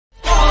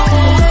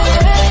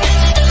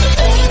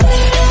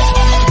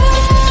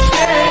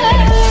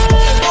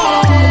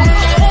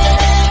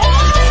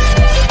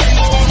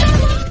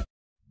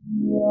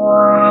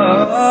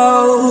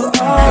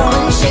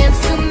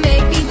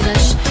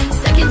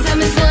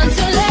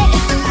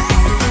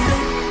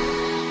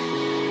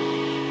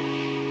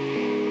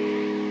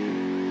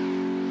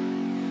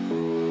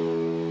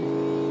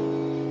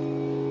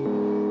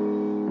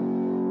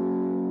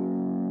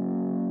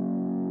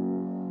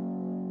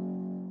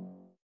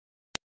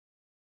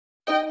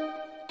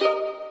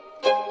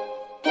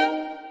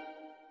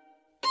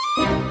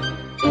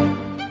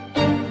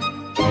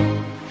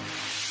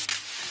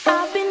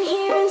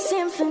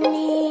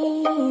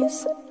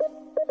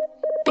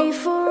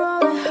Before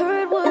all I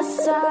heard was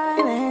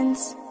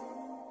silence,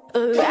 a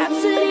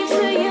rhapsody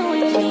for you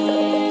and me.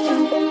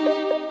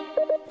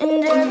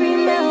 And every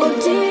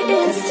melody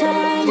is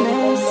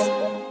timeless.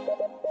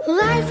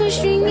 Life was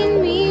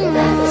stringing me along.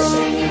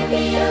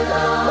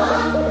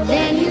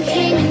 Then you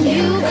came and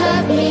you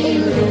cut me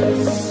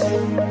loose.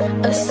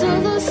 A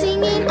solo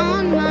singing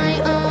on my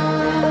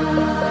own.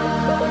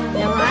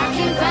 Now I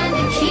can't find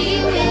the key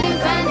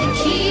without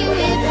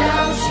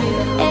you.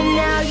 And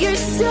now your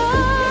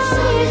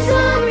song is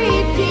on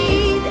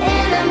repeat,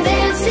 and I'm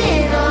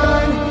dancing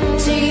on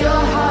to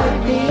your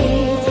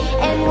heartbeat.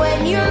 And when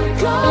you're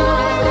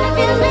gone, I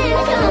feel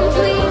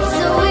incomplete.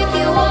 So if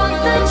you want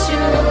the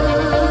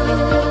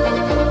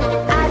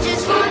truth, I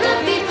just wanna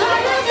be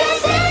part of your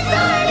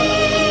symphony.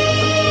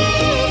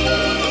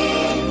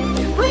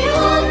 We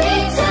hold me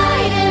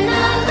tight and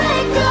not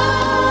let go.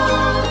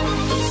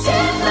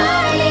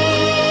 Symphony,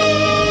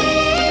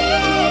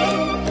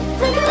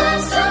 like a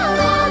love song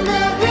on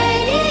the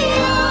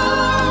radio.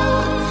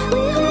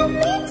 We hold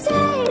me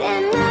tight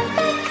and not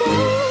let go.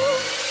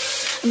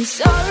 I'm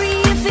sorry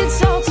if it's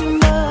all too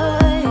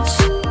much.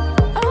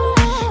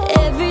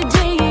 Every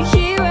day you're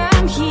here,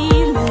 I'm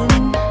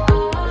healing.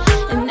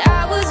 And I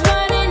was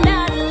running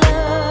out of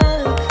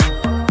luck.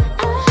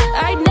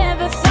 I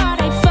never thought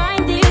I'd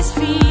find this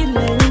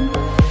feeling.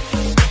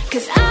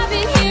 'Cause I've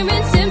been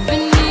hearing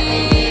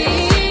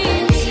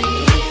symphonies.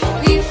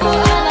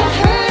 Before all I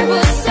heard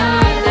was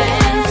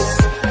silence,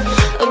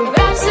 a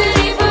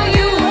rhapsody for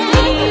you and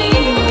me.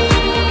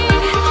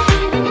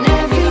 And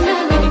every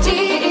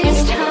melody is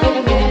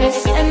timeless.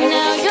 And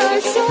now your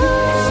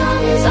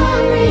song is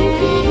on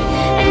repeat,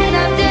 and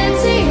I'm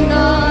dancing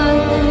on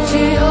to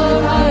your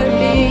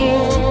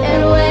heartbeat.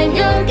 And when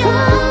you're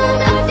gone,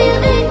 I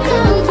feel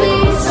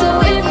incomplete. So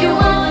if you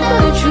want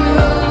the truth,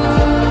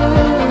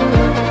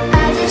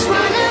 I just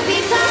wanna be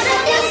part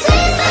of your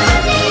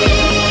symphony.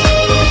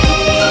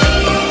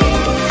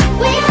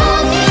 We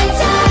hold me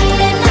tight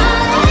and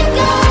not let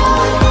go.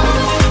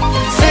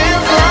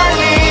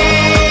 Symphony,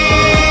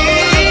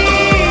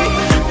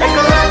 like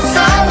a love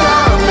song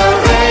on the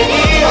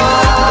radio.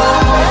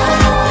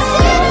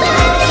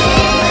 Symphony,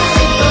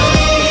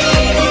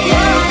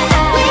 yeah.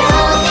 We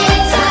hold me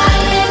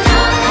tight and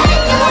not let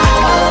go.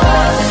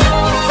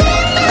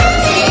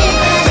 Symphony,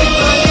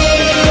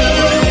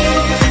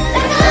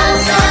 like a love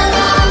song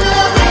on the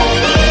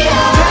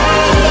radio.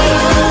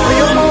 We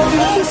hold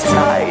me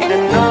tight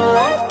and not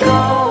let go.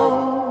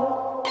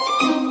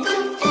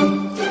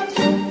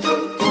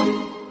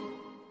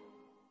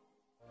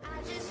 I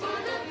just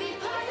wanna be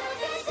part of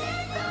your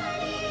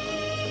symphony.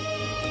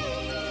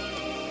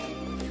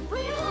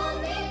 We hold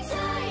me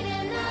tight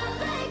and not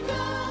let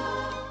go.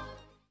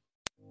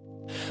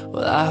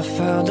 Well, I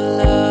found a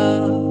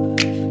love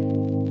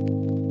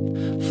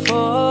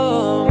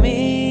for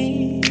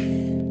me.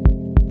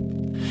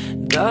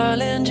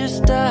 Darling,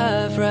 just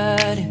dive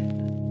right in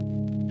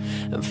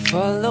and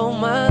follow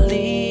my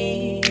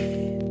lead.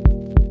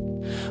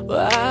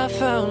 Well, I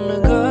found a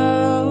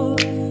girl,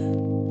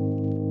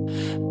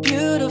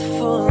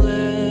 beautiful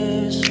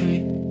and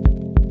sweet.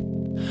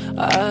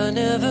 I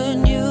never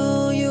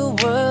knew you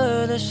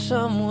were the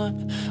someone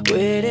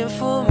waiting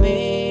for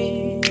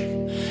me.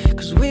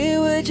 'Cause we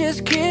were just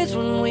kids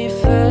when we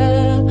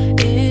fell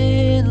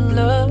in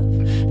love,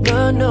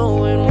 not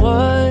knowing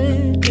what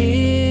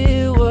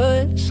it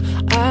was.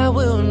 I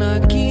will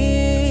not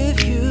give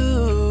you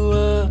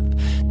up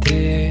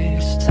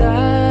this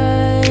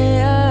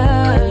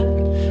time.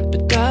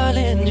 But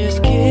darling, just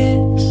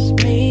kiss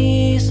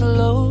me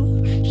slow.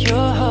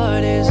 Your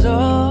heart is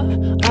all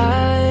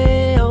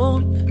I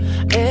own,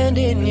 and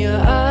in your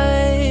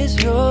eyes,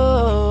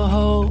 you're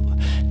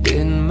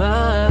holding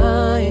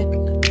mine.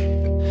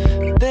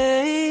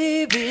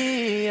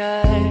 Baby,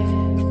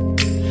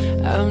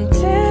 I'm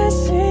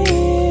dancing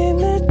in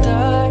the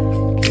dark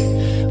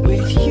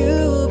with you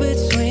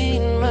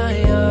between my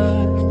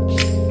arms,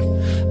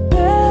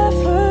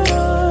 barefoot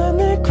on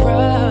the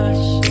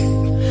grass,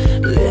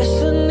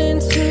 listening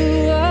to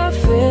our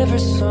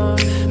favorite song.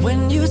 When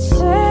you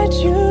said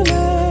you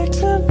looked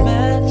a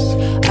mess,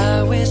 I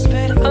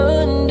whispered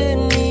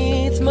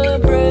underneath my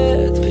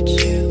breath, but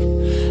you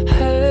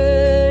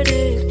heard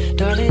it.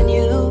 Darling,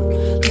 you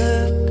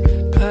look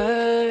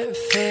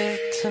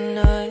perfect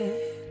tonight.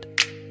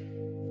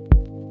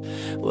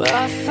 Well,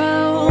 I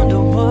found a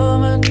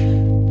woman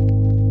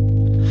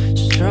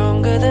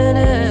stronger than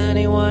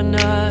anyone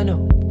I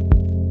know.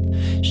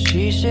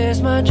 She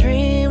shares my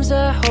dreams.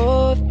 I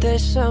hope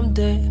that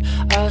someday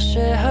I'll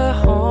share her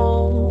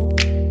home.